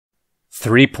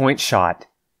3-Point Shot,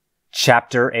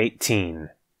 Chapter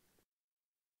 18.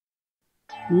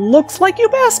 Looks like you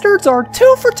bastards are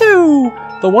 2 for 2!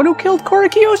 The one who killed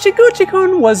Korekiyo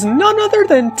Shiguchi-kun was none other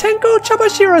than Tenko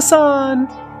Chabashira-san!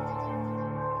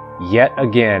 Yet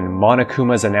again,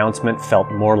 Monokuma's announcement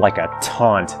felt more like a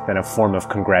taunt than a form of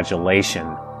congratulation.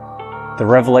 The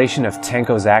revelation of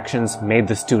Tenko's actions made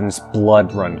the students'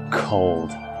 blood run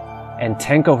cold, and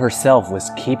Tenko herself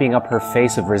was keeping up her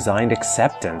face of resigned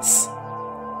acceptance.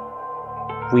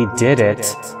 We did it,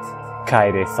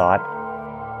 Kaede thought.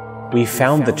 We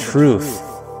found the truth,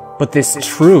 but this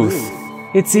truth,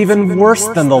 it's even worse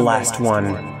than the last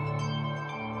one.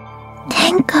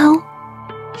 Tenko,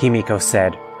 Himiko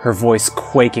said, her voice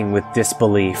quaking with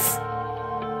disbelief.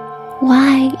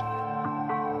 Why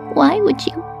would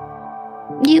you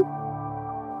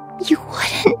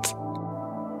wouldn't.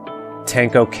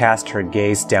 Tenko cast her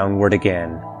gaze downward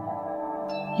again.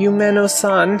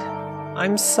 Yumeno-san,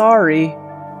 I'm sorry.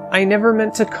 I never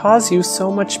meant to cause you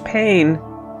so much pain.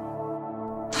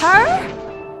 Her?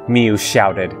 Miu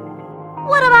shouted.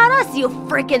 What about us, you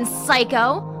frickin'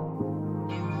 psycho?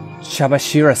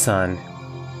 Chabashira-san,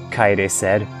 Kaede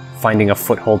said, finding a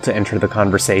foothold to enter the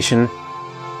conversation.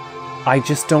 I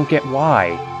just don't get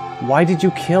why. Why did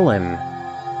you kill him?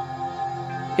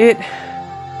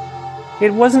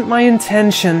 It wasn't my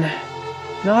intention.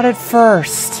 Not at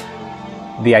first.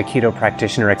 The Aikido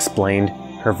practitioner explained,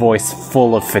 her voice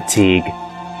full of fatigue.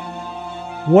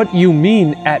 What you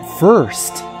mean, at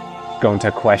first?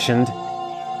 Gonta questioned.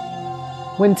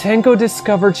 When Tenko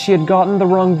discovered she had gotten the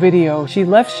wrong video, she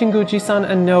left Shinguchi-san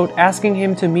a note asking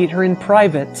him to meet her in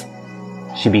private.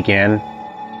 She began.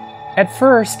 At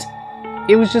first,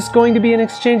 it was just going to be an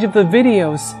exchange of the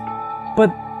videos,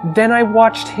 but then I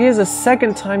watched his a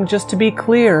second time just to be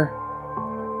clear.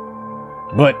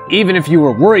 But even if you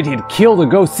were worried he'd kill to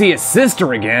go see his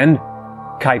sister again,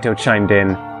 Kaito chimed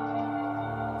in.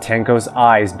 Tenko's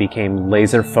eyes became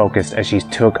laser-focused as she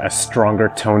took a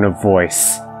stronger tone of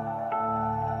voice.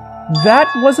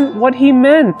 That wasn't what he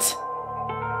meant!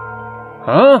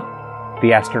 Huh?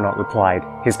 The astronaut replied,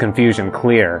 his confusion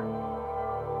clear.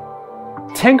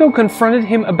 Tenko confronted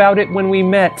him about it when we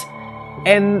met,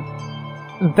 and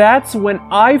that's when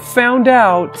I found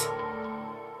out.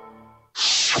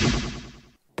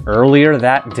 Earlier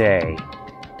that day,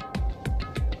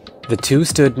 the two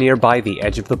stood nearby the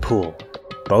edge of the pool,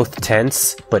 both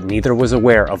tense, but neither was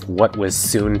aware of what was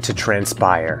soon to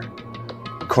transpire.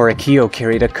 Korekiyo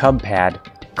carried a cub pad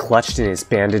clutched in his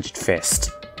bandaged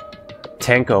fist.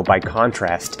 Tenko, by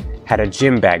contrast, had a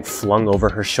gym bag flung over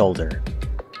her shoulder.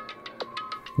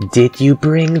 Did you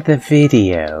bring the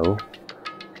video?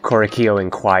 Korekiyo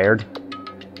inquired.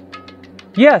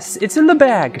 Yes, it's in the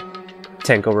bag,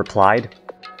 Tenko replied.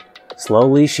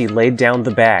 Slowly, she laid down the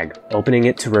bag, opening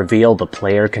it to reveal the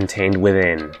player contained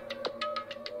within.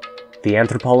 The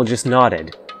anthropologist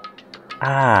nodded.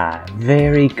 Ah,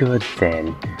 very good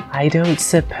then. I don't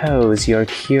suppose you're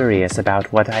curious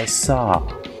about what I saw.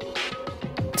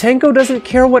 Tenko doesn't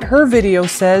care what her video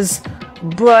says,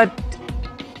 but...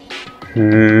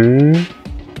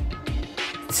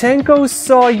 Tenko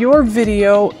saw your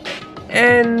video,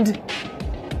 and...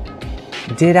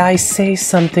 Did I say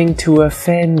something to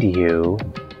offend you?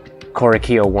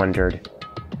 Korekiyo wondered.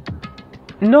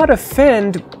 Not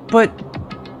offend, but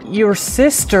your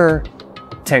sister,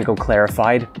 Tenko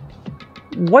clarified.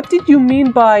 What did you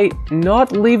mean by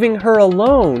not leaving her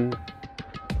alone?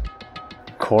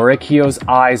 Korekiyo's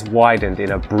eyes widened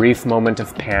in a brief moment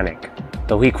of panic,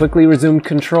 though he quickly resumed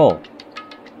control.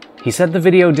 He set the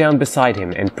video down beside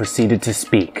him and proceeded to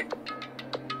speak.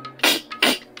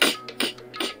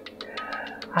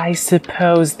 I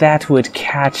suppose that would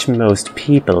catch most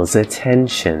people's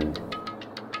attention.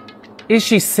 Is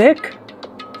she sick?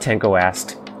 Tenko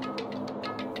asked.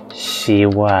 She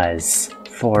was,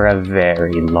 for a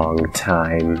very long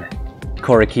time,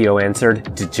 Korekiyo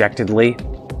answered dejectedly.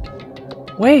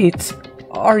 Wait,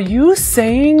 are you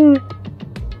saying...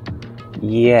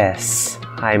 Yes,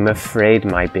 I'm afraid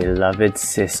my beloved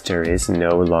sister is no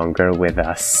longer with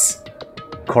us,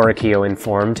 Korekiyo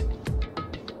informed.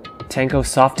 Tenko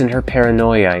softened her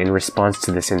paranoia in response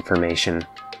to this information.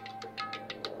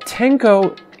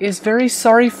 Tenko is very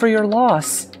sorry for your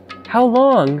loss. How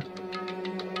long?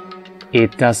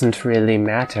 It doesn't really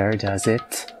matter, does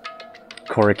it?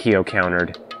 Korekiyo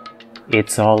countered.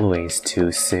 It's always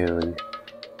too soon.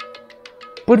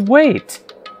 But wait,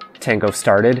 Tenko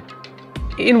started.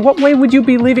 In what way would you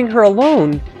be leaving her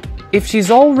alone? If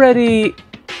she's already...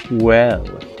 Well,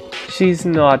 she's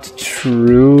not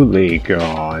truly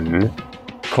gone,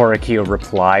 Korekiyo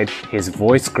replied, his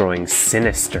voice growing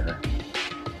sinister.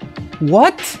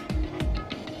 What?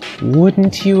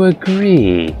 Wouldn't you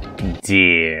agree,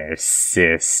 dear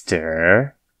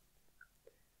sister?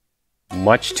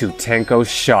 Much to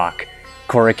Tenko's shock,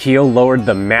 Korekiyo lowered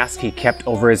the mask he kept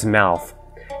over his mouth.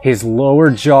 His lower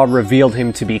jaw revealed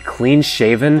him to be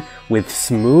clean-shaven with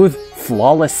smooth,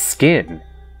 flawless skin.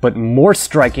 But more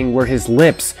striking were his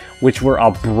lips, which were a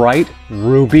bright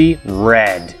ruby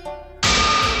red.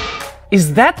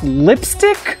 "Is that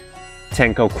lipstick?"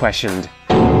 Tenko questioned.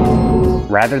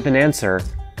 Rather than answer,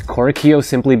 Korekiyo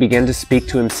simply began to speak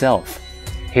to himself.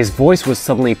 His voice was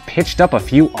suddenly pitched up a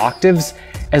few octaves,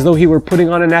 as though he were putting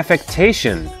on an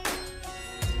affectation.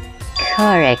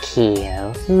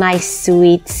 Korekiyo, my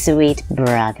sweet, sweet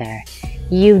brother,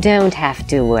 you don't have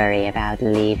to worry about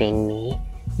leaving me.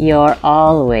 You're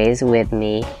always with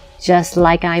me, just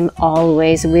like I'm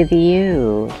always with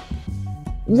you.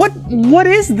 What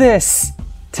is this?"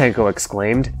 Tenko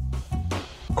exclaimed.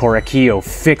 Korekiyo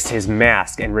fixed his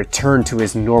mask and returned to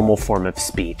his normal form of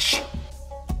speech.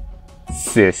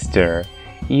 Sister,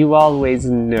 you always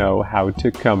know how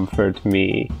to comfort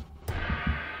me.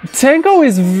 Tenko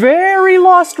is very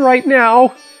lost right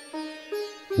now.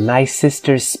 My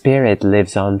sister's spirit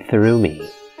lives on through me,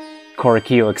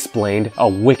 Korekiyo explained, a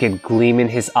wicked gleam in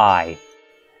his eye.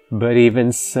 But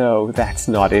even so, that's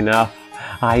not enough.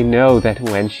 I know that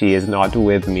when she is not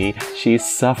with me, she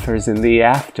suffers in the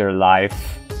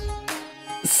afterlife.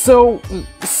 So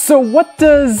what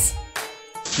does...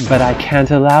 But I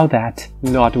can't allow that.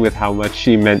 Not with how much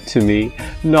she meant to me.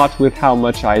 Not with how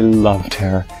much I loved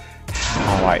her.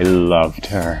 How I loved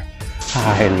her.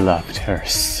 I loved her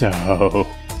so.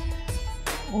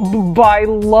 By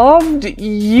loved,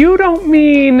 you don't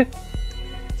mean...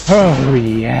 Oh,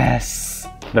 yes,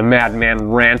 the madman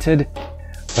ranted.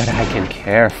 But I can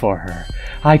care for her.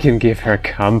 I can give her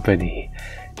company.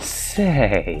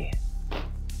 Say...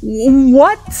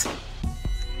 What?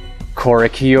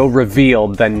 Korekiyo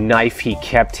revealed the knife he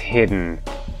kept hidden.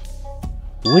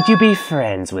 Would you be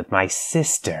friends with my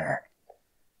sister?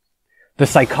 The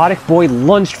psychotic boy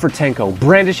lunged for Tenko,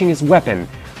 brandishing his weapon,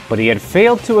 but he had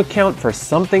failed to account for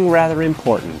something rather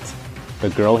important. The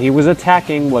girl he was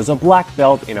attacking was a black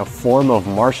belt in a form of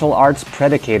martial arts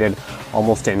predicated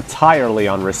almost entirely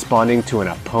on responding to an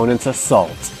opponent's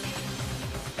assault.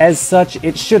 As such,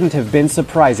 it shouldn't have been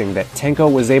surprising that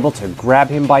Tenko was able to grab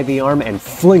him by the arm and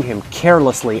fling him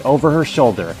carelessly over her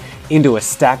shoulder into a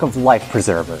stack of life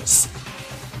preservers.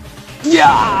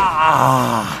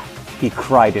 "Yeah!" he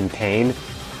cried in pain.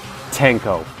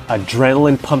 Tenko,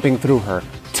 adrenaline pumping through her,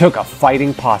 took a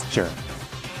fighting posture.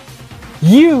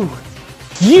 You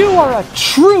are a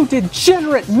true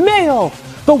degenerate male!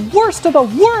 The worst of the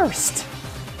worst!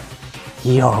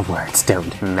 Your words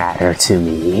don't matter to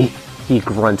me, he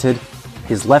grunted,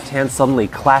 his left hand suddenly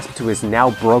clasped to his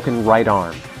now broken right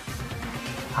arm.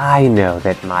 I know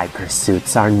that my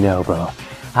pursuits are noble.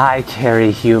 I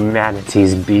carry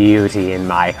humanity's beauty in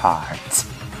my heart.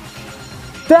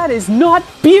 That is not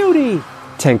beauty!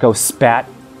 Tenko spat.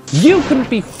 You couldn't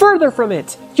be further from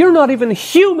it! You're not even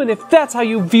human if that's how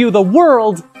you view the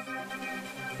world!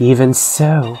 Even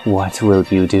so, what will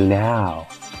you do now?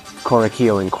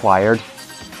 Korekiyo inquired.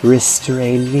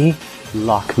 Restrain me?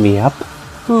 Lock me up?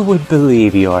 Who would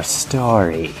believe your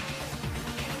story?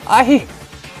 I...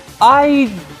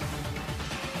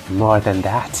 More than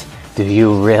that, do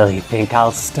you really think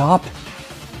I'll stop?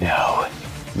 No.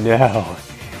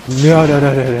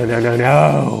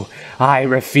 I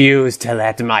refuse to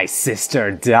let my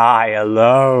sister die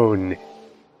alone.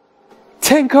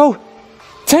 Tenko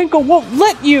won't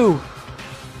let you!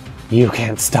 You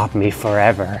can't stop me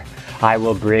forever. I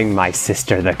will bring my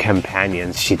sister the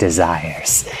companions she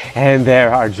desires. And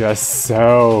there are just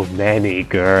so many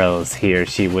girls here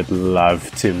she would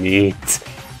love to meet.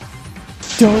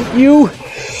 Don't you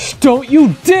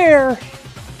dare!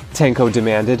 Tenko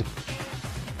demanded.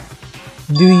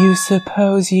 Do you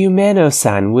suppose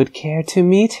Yumeno-san would care to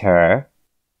meet her?